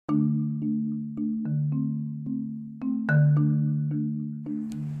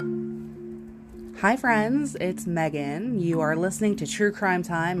Hi friends, it's Megan. You are listening to True Crime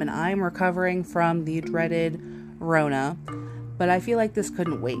Time and I'm recovering from the dreaded Rona, but I feel like this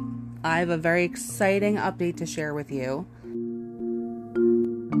couldn't wait. I have a very exciting update to share with you.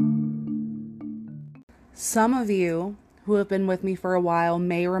 Some of you who have been with me for a while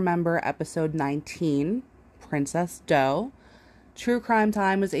may remember episode 19, Princess Doe. True Crime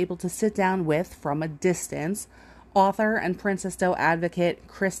Time was able to sit down with, from a distance, author and Princess Doe advocate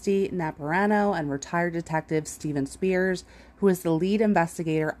Christy Naparano and retired detective Steven Spears, who is the lead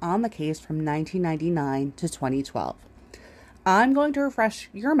investigator on the case from 1999 to 2012. I'm going to refresh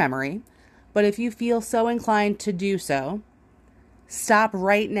your memory, but if you feel so inclined to do so, stop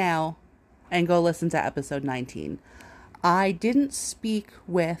right now and go listen to episode 19. I didn't speak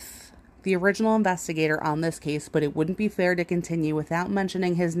with the original investigator on this case, but it wouldn't be fair to continue without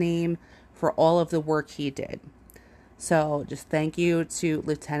mentioning his name for all of the work he did. So just thank you to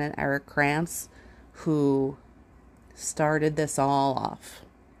Lieutenant Eric Krantz, who started this all off.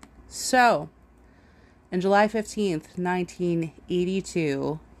 So, on July 15th,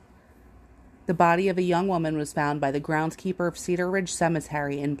 1982, the body of a young woman was found by the groundskeeper of Cedar Ridge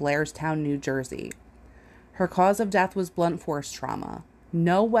Cemetery in Blairstown, New Jersey. Her cause of death was blunt force trauma.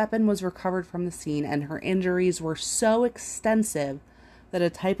 No weapon was recovered from the scene, and her injuries were so extensive that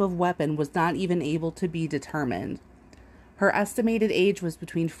a type of weapon was not even able to be determined. Her estimated age was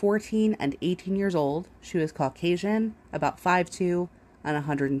between 14 and 18 years old. She was Caucasian, about 5'2", and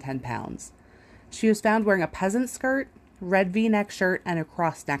 110 pounds. She was found wearing a peasant skirt, red V-neck shirt, and a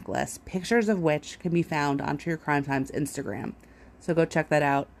cross necklace, pictures of which can be found on True Crime Time's Instagram. So go check that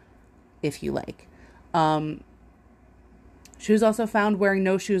out if you like. She was also found wearing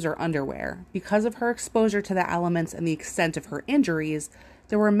no shoes or underwear. Because of her exposure to the elements and the extent of her injuries,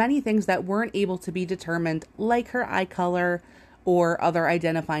 there were many things that weren't able to be determined, like her eye color or other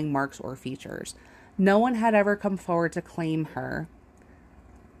identifying marks or features. No one had ever come forward to claim her,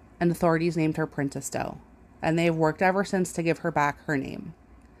 and authorities named her Princess Doe, and they have worked ever since to give her back her name.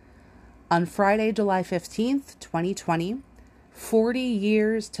 On Friday, July 15th, 2020, 40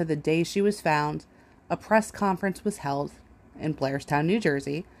 years to the day she was found, a press conference was held in Blairstown, New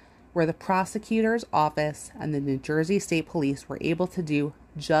Jersey, where the prosecutor's office and the New Jersey State Police were able to do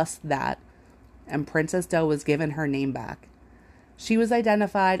just that, and Princess Doe was given her name back. She was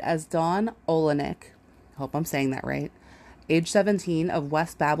identified as Dawn Olenek, hope I'm saying that right, age 17, of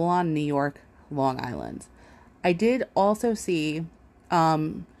West Babylon, New York, Long Island. I did also see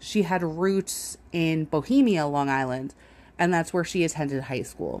she had roots in Bohemia, Long Island, and that's where she attended high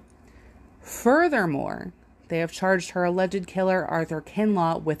school. Furthermore, they have charged her alleged killer, Arthur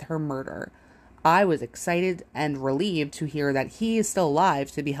Kinlaw, with her murder. I was excited and relieved to hear that he is still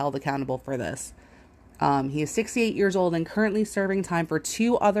alive to be held accountable for this. He is 68 years old and currently serving time for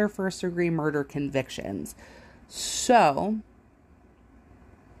 2 other first-degree murder convictions. So,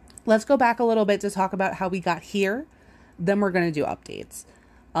 let's go back a little bit to talk about how we got here. Then we're going to do updates.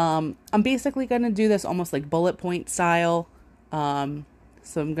 I'm basically going to do this almost like bullet point style. So I'm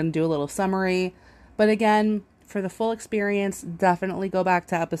going to do a little summary. But again, for the full experience, definitely go back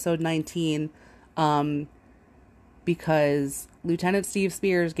to episode 19, because Lieutenant Steve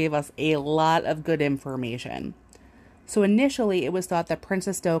Spears gave us a lot of good information. So initially, it was thought that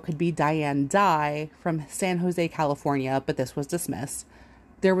Princess Doe could be Diane Dye from San Jose, California, but this was dismissed.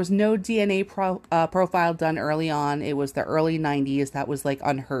 There was no DNA profile done early on. It was the early 90s. That was like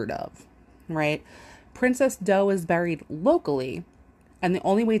unheard of, right? Princess Doe was buried locally, and the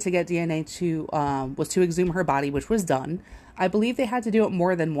only way to get DNA was to exhume her body, which was done. I believe they had to do it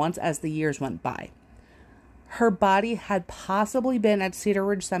more than once as the years went by. Her body had possibly been at Cedar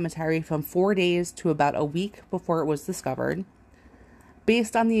Ridge Cemetery from 4 days to about a week before it was discovered.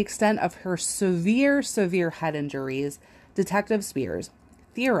 Based on the extent of her severe head injuries, Detective Spears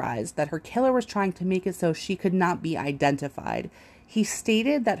theorized that her killer was trying to make it so she could not be identified. He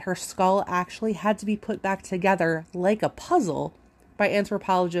stated that her skull actually had to be put back together like a puzzle by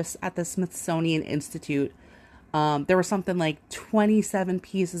anthropologists at the Smithsonian Institute. There were something like 27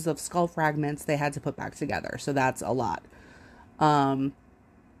 pieces of skull fragments they had to put back together, so that's a lot. It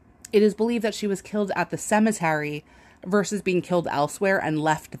is believed that she was killed at the cemetery versus being killed elsewhere and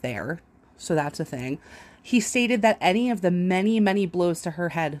left there, so that's a thing. He stated that any of the many blows to her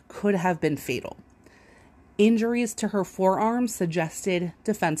head could have been fatal. Injuries to her forearms suggested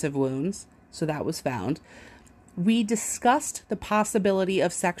defensive wounds, so that was found. We discussed the possibility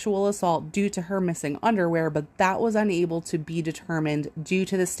of sexual assault due to her missing underwear, but that was unable to be determined due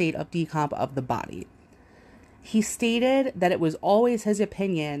to the state of decomp of the body. He stated that it was always his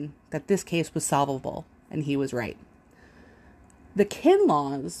opinion that this case was solvable, and he was right. The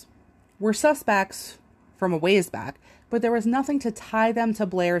Kinlaws were suspects from a ways back, but there was nothing to tie them to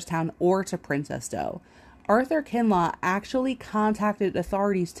Blairstown or to Princess Doe. Arthur Kinlaw actually contacted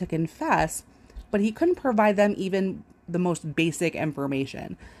authorities to confess, but he couldn't provide them even the most basic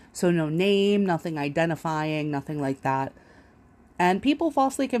information. So no name, nothing identifying, nothing like that. And people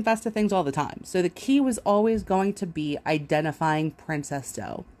falsely confess to things all the time. So the key was always going to be identifying Princess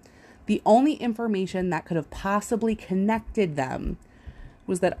Doe. The only information that could have possibly connected them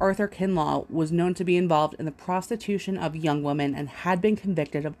was that Arthur Kinlaw was known to be involved in the prostitution of young women and had been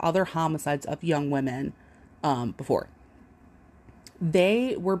convicted of other homicides of young women before.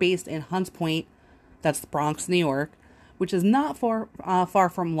 They were based in Hunts Point, that's the Bronx, New York, which is not far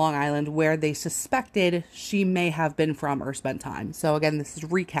from Long Island, where they suspected she may have been from or spent time. So again, this is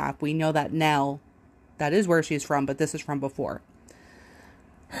recap. We know that now that is where she's from, but this is from before.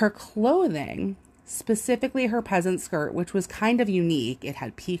 Her clothing, specifically her peasant skirt, which was kind of unique. It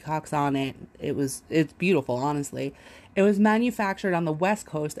had peacocks on it. It's beautiful, honestly. It was manufactured on the West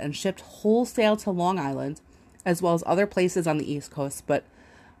Coast and shipped wholesale to Long Island, as well as other places on the East Coast, but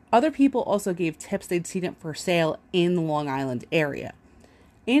other people also gave tips they'd seen it for sale in the Long Island area.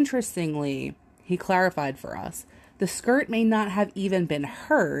 Interestingly, he clarified for us, the skirt may not have even been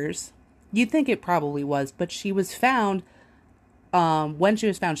hers. You'd think it probably was, but she was found, when she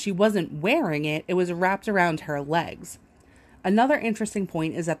was found, she wasn't wearing it. It was wrapped around her legs. Another interesting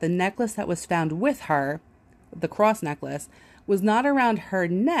point is that the necklace that was found with her, the cross necklace, was not around her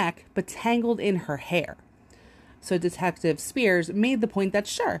neck, but tangled in her hair. So Detective Spears made the point that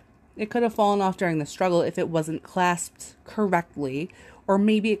sure, it could have fallen off during the struggle if it wasn't clasped correctly, or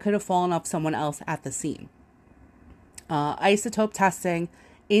maybe it could have fallen off someone else at the scene. Isotope testing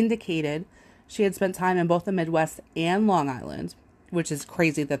indicated she had spent time in both the Midwest and Long Island, which is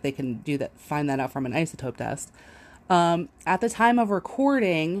crazy that they can do that, find that out from an isotope test. At the time of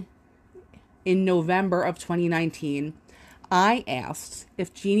recording in November of 2019, I asked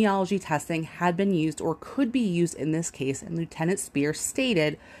if genealogy testing had been used or could be used in this case, and Lieutenant Spears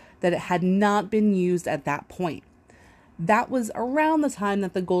stated that it had not been used at that point. That was around the time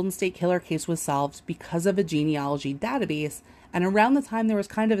that the Golden State Killer case was solved because of a genealogy database, and around the time there was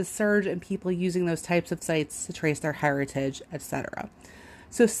kind of a surge in people using those types of sites to trace their heritage, etc.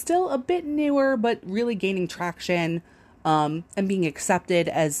 So still a bit newer, but really gaining traction, and being accepted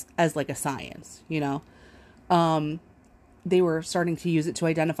as like a science, you know. They were starting to use it to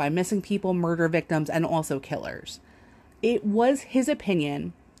identify missing people, murder victims, and also killers. It was his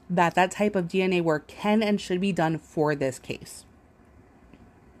opinion that that type of DNA work can and should be done for this case.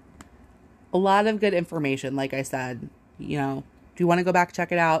 A lot of good information, like I said. You know, if you want to go back,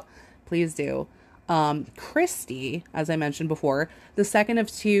 check it out, please do. Christy, as I mentioned before, the second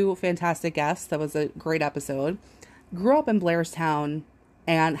of two fantastic guests, that was a great episode, grew up in Blairstown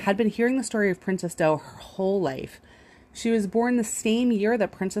and had been hearing the story of Princess Doe her whole life. She was born the same year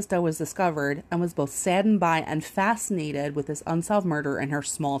that Princess Doe was discovered and was both saddened by and fascinated with this unsolved murder in her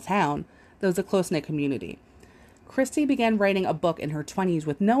small town that was a close-knit community. Christy began writing a book in her 20s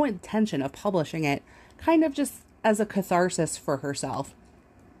with no intention of publishing it, kind of just as a catharsis for herself.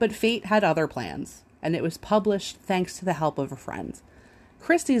 But fate had other plans, and it was published thanks to the help of a friend.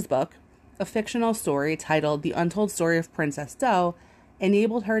 Christy's book, a fictional story titled The Untold Story of Princess Doe,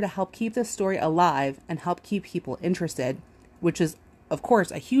 enabled her to help keep this story alive and help keep people interested, which is, of course,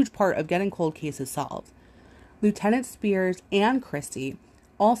 a huge part of getting cold cases solved. Lieutenant Spears and Christy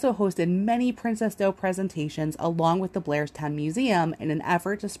also hosted many Princess Doe presentations along with the Blairstown Museum in an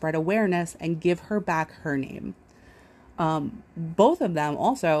effort to spread awareness and give her back her name. Both of them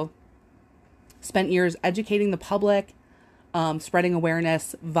also spent years educating the public, spreading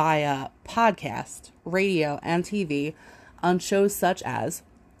awareness via podcast, radio, and TV on shows such as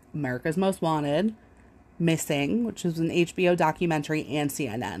America's Most Wanted, Missing, which is an HBO documentary, and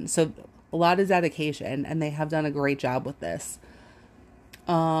CNN. So a lot of dedication, and they have done a great job with this.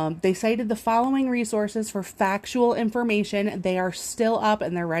 They cited the following resources for factual information. They are still up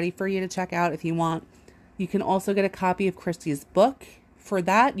and they're ready for you to check out if you want. You can also get a copy of Christy's book. For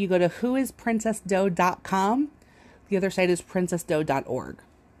that, you go to whoisprincessdoe.com. The other site is princessdoe.org.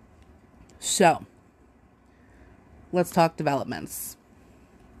 So, let's talk developments.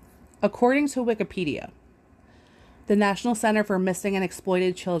 According to Wikipedia, the National Center for Missing and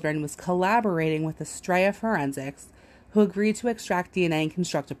Exploited Children was collaborating with Estrella Forensics, who agreed to extract DNA and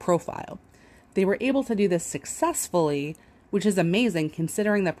construct a profile. They were able to do this successfully, which is amazing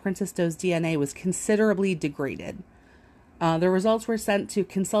considering that Princess Doe's DNA was considerably degraded. The results were sent to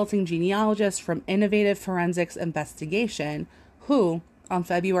consulting genealogists from Innovative Forensics Investigation, who, on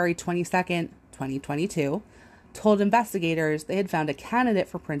February 22nd, 2022, told investigators they had found a candidate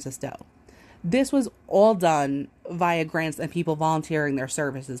for Princess Doe. This was all done via grants and people volunteering their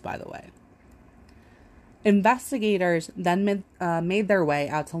services, by the way. Investigators then made their way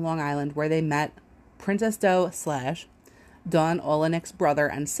out to Long Island, where they met Princess Doe / Dawn Olenick's brother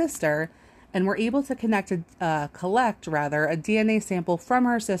and sister, and were able to collect a DNA sample from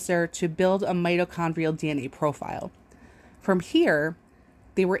her sister to build a mitochondrial DNA profile. From here,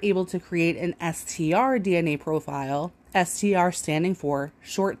 they were able to create an STR DNA profile, STR standing for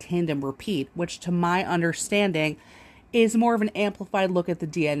short tandem repeat, which to my understanding is more of an amplified look at the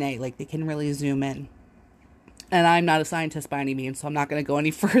DNA, like they can really zoom in. And I'm not a scientist by any means, so I'm not going to go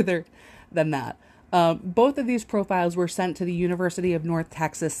any further than that. Both of these profiles were sent to the University of North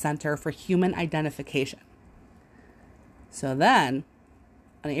Texas Center for Human Identification. So then,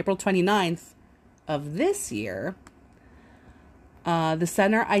 on April 29th of this year, the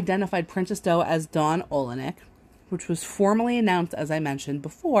center identified Princess Doe as Dawn Olenick, which was formally announced, as I mentioned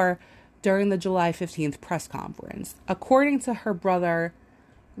before, during the July 15th press conference. According to her brother,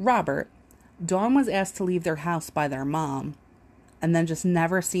 Robert, Dawn was asked to leave their house by their mom and then just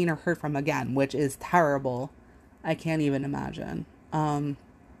never seen or heard from again, which is terrible. I can't even imagine.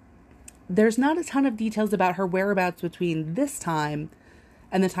 There's not a ton of details about her whereabouts between this time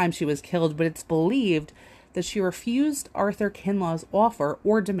and the time she was killed, but it's believed that she refused Arthur Kinlaw's offer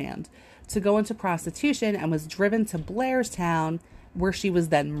or demand to go into prostitution and was driven to Blairstown, where she was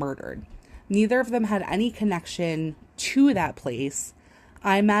then murdered. Neither of them had any connection to that place.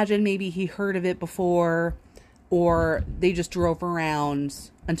 I imagine maybe he heard of it before, or they just drove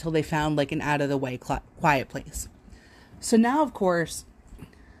around until they found like an out-of-the-way quiet place. So now, of course,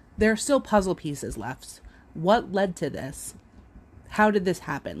 there are still puzzle pieces left. What led to this? How did this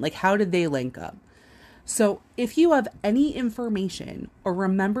happen? Like, how did they link up? So if you have any information or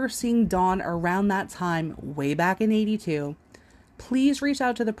remember seeing Dawn around that time way back in 82, please reach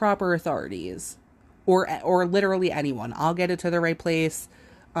out to the proper authorities or literally anyone. I'll get it to the right place.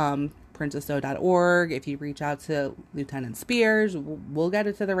 princessdoe.org. If you reach out to Lieutenant Spears, we'll get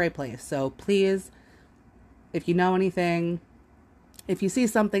it to the right place. So please, if you know anything, if you see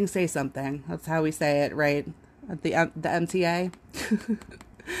something, say something. That's how we say it, right? At the MTA.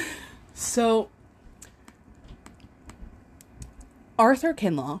 So Arthur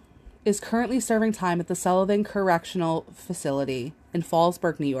Kinlaw is currently serving time at the Sullivan Correctional Facility in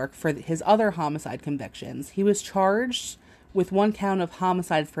Fallsburg, New York, for his other homicide convictions. He was charged with 1 count of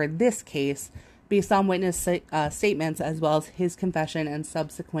homicide for this case based on witness statements, as well as his confession and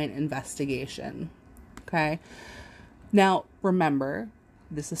subsequent investigation. Okay. Now, remember,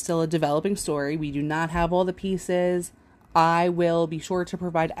 this is still a developing story. We do not have all the pieces. I will be sure to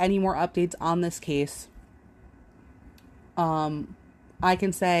provide any more updates on this case. I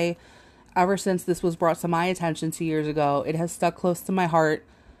can say, ever since this was brought to my attention 2 years ago, it has stuck close to my heart.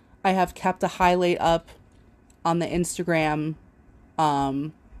 I have kept a highlight up on the Instagram,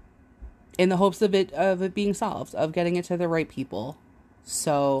 in the hopes of it being solved, of getting it to the right people.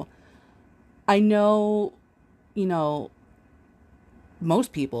 So I know,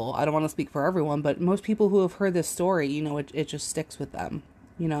 most people, I don't want to speak for everyone, but most people who have heard this story, it just sticks with them,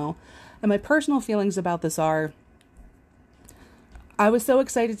 and my personal feelings about this are, I was so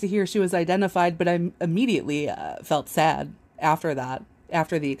excited to hear she was identified, but I immediately felt sad after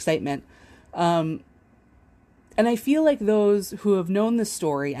the excitement. And I feel like those who have known this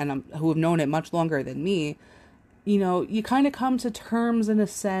story and who have known it much longer than me, you kind of come to terms in a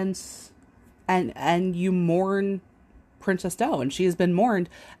sense and you mourn Princess Doe, and she has been mourned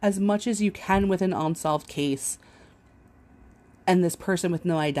as much as you can with an unsolved case and this person with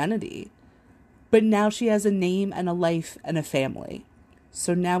no identity. But now she has a name and a life and a family.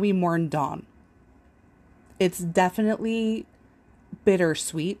 So now we mourn Dawn. It's definitely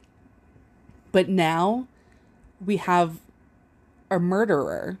bittersweet. But now we have a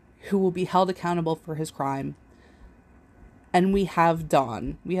murderer who will be held accountable for his crime. And we have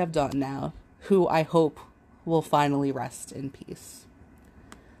Dawn. We have Dawn now, who I hope will finally rest in peace.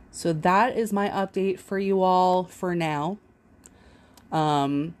 So that is my update for you all for now.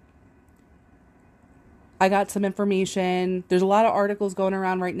 I got some information. There's a lot of articles going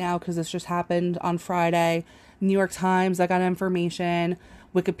around right now because this just happened on Friday. New York Times, I got information.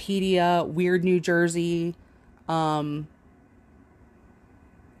 Wikipedia, Weird New Jersey. So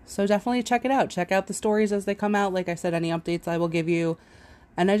definitely check it out. Check out the stories as they come out. Like I said, any updates I will give you.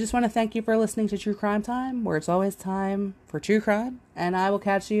 And I just want to thank you for listening to True Crime Time, where it's always time for true crime. And I will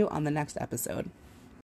catch you on the next episode.